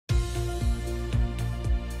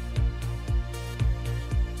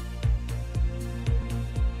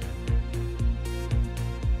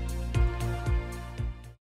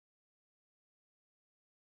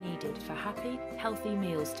needed for happy, healthy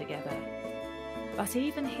meals together. But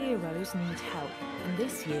even heroes need help, and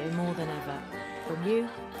this year more than ever. From you,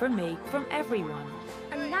 from me, from everyone.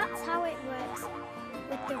 And that's how it works.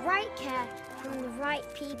 With the right care from the right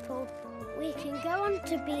people, we can go on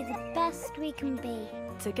to be the best we can be.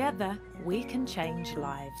 Together, we can change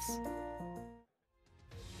lives.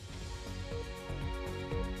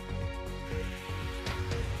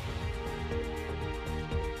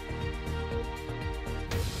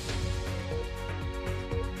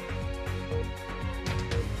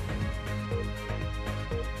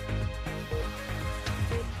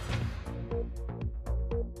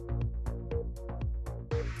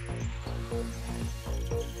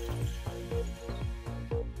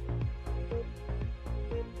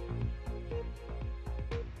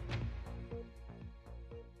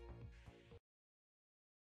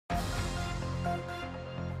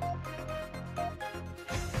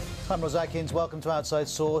 I'm Ros Atkins, welcome to Outside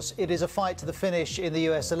Source. It is a fight to the finish in the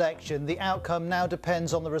US election. The outcome now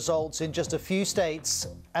depends on the results in just a few states,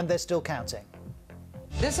 and they're still counting.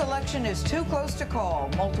 This election is too close to call.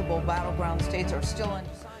 Multiple battleground states are still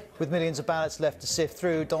undecided. With millions of ballots left to sift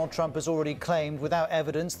through, Donald Trump has already claimed without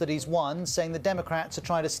evidence that he's won, saying the Democrats are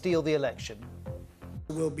trying to steal the election.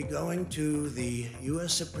 We'll be going to the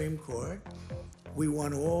U.S. Supreme Court. We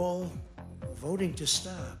want all voting to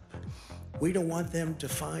stop. We don't want them to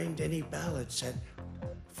find any ballots at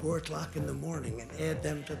 4 o'clock in the morning and add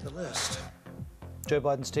them to the list. Joe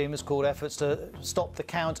Biden's team has called efforts to stop the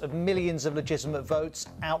count of millions of legitimate votes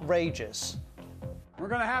outrageous. We're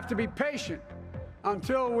going to have to be patient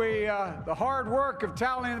until the hard work of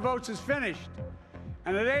tallying the votes is finished.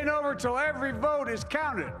 And it ain't over till every vote is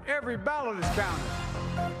counted, every ballot is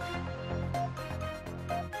counted.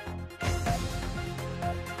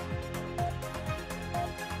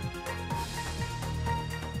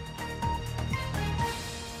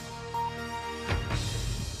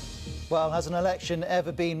 Well, has an election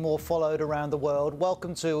ever been more followed around the world?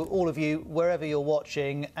 Welcome to all of you, wherever you're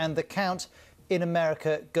watching, and the count in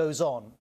America goes on.